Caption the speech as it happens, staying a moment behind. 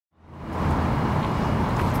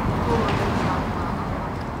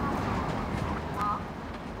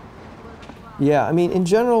Yeah, I mean, in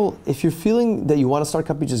general, if you're feeling that you want to start a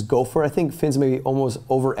company, just go for it. I think Finns may be almost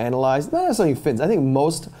overanalyzed. Not necessarily Finns. I think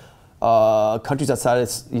most countries outside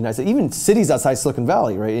of the United States, even cities outside Silicon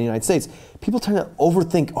Valley, right, in the United States, people tend to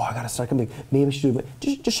overthink, oh, I got to start a company, maybe I should do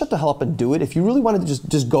it. Just shut the hell up and do it. If you really want to,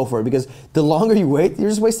 just go for it, because the longer you wait,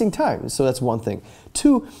 you're just wasting time. So that's one thing.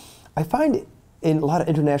 Two, I find in a lot of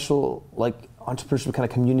international, like, entrepreneurship kind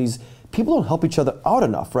of communities, people don't help each other out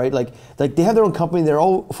enough, right? Like they have their own company, they're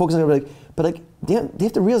all focusing on everything, but like they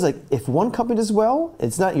have to realize, like, if one company does well,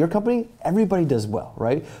 it's not your company, everybody does well,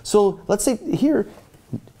 right? So let's say here,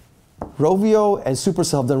 Rovio and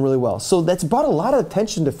Supercell have done really well. So that's brought a lot of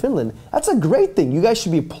attention to Finland. That's a great thing. You guys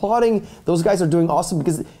should be applauding. Those guys are doing awesome,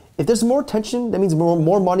 because if there's more attention, that means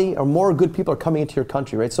more money or more good people are coming into your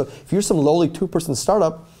country, right? So if you're some lowly 2-person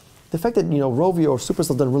startup, the fact that, you know, Rovio or Supercell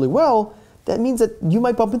have done really well, that means that you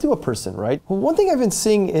might bump into a person, right? Well, one thing I've been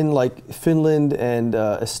seeing in like Finland and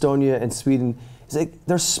Estonia and Sweden is like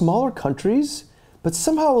they're smaller countries, but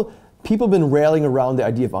somehow people have been railing around the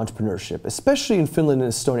idea of entrepreneurship, especially in Finland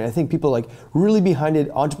and Estonia. I think people are like really behind it.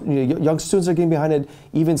 Young students are getting behind it.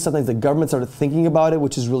 Even sometimes the governments are thinking about it,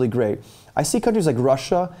 which is really great. I see countries like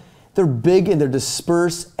Russia. They're big and they're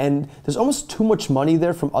dispersed, and there's almost too much money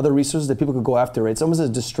there from other resources that people could go after, right? It's almost a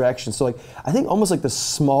distraction. So like, I think almost like the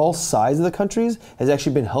small size of the countries has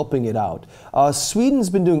actually been helping it out. Sweden's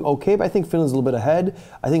been doing okay, but I think Finland's a little bit ahead.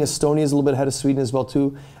 I think Estonia is a little bit ahead of Sweden as well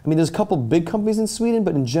too. I mean, there's a couple big companies in Sweden,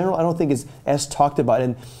 but in general, I don't think it's as talked about.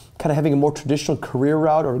 And kind of having a more traditional career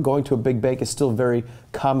route or going to a big bank is still very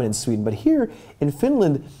common in Sweden. But here in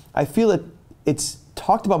Finland, I feel that it's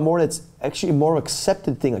talked about more, that's actually a more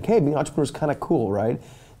accepted thing. Like, hey, being an entrepreneur is kind of cool, right?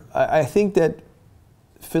 I think that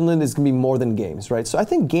Finland is going to be more than games, right? So I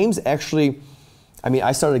think games actually, I mean,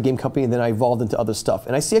 I started a game company and then I evolved into other stuff.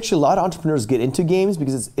 And I see actually a lot of entrepreneurs get into games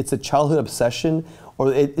because it's a childhood obsession,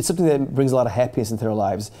 or it's something that brings a lot of happiness into their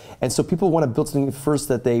lives. And so people want to build something first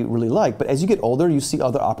that they really like. But as you get older, you see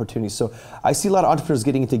other opportunities. So I see a lot of entrepreneurs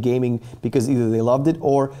getting into gaming because either they loved it,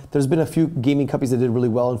 or there's been a few gaming companies that did really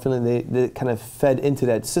well in Finland. They kind of fed into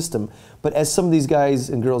that system. But as some of these guys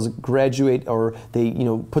and girls graduate, or they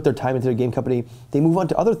put their time into their game company, they move on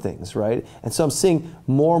to other things, right? And so I'm seeing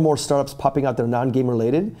more and more startups popping out that are non-game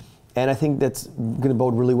related. And I think that's going to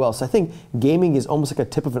bode really well. So I think gaming is almost like a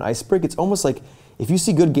tip of an iceberg. It's almost like if you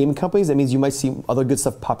see good gaming companies, that means you might see other good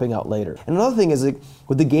stuff popping out later. And another thing is, like,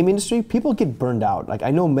 with the game industry, people get burned out. Like,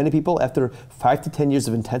 I know many people, after 5 to 10 years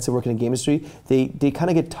of intensive work in the game industry, they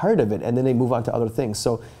kind of get tired of it and then they move on to other things.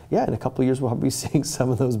 So yeah, in a couple of years, we'll be seeing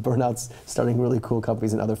some of those burnouts starting really cool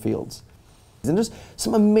companies in other fields. And there's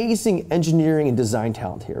some amazing engineering and design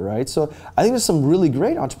talent here, right? So I think there's some really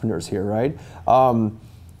great entrepreneurs here, right?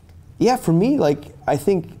 Yeah, for me, like, I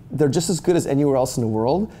think they're just as good as anywhere else in the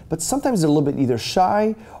world, but sometimes they're a little bit either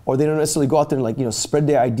shy, or they don't necessarily go out there and, like, spread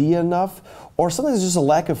their idea enough, or sometimes there's just a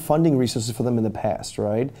lack of funding resources for them in the past,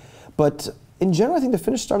 right? But in general, I think the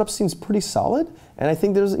Finnish startup seems pretty solid, and I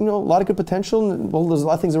think there's a lot of good potential. And, well, there's a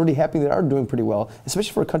lot of things already happening that are doing pretty well,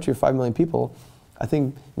 especially for a country of 5 million people. I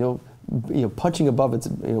think punching above its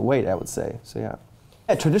weight, I would say. So yeah.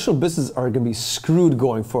 Yeah, traditional businesses are going to be screwed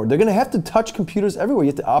going forward. They're going to have to touch computers everywhere. You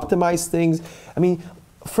have to optimize things. I mean,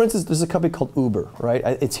 for instance, there's a company called Uber, right?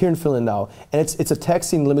 It's here in Finland now, and it's a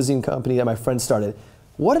taxi and limousine company that my friend started.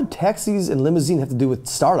 What do taxis and limousine have to do with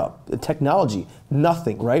startup, technology?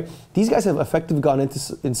 Nothing, right? These guys have effectively gone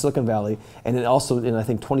in Silicon Valley, and then also in, I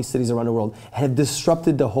think, 20 cities around the world, and have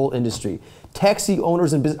disrupted the whole industry. Taxi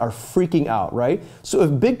owners and business are freaking out, right? So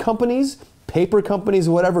if big companies, paper companies,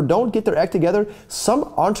 whatever, don't get their act together, some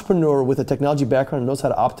entrepreneur with a technology background knows how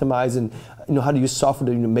to optimize and how to use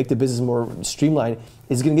software to make the business more streamlined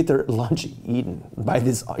is going to get their lunch eaten by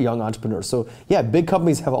this young entrepreneur. So yeah, big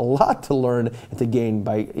companies have a lot to learn and to gain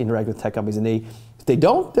by interacting with tech companies, and if they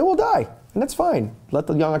don't, they will die, and that's fine. Let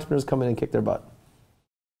the young entrepreneurs come in and kick their butt.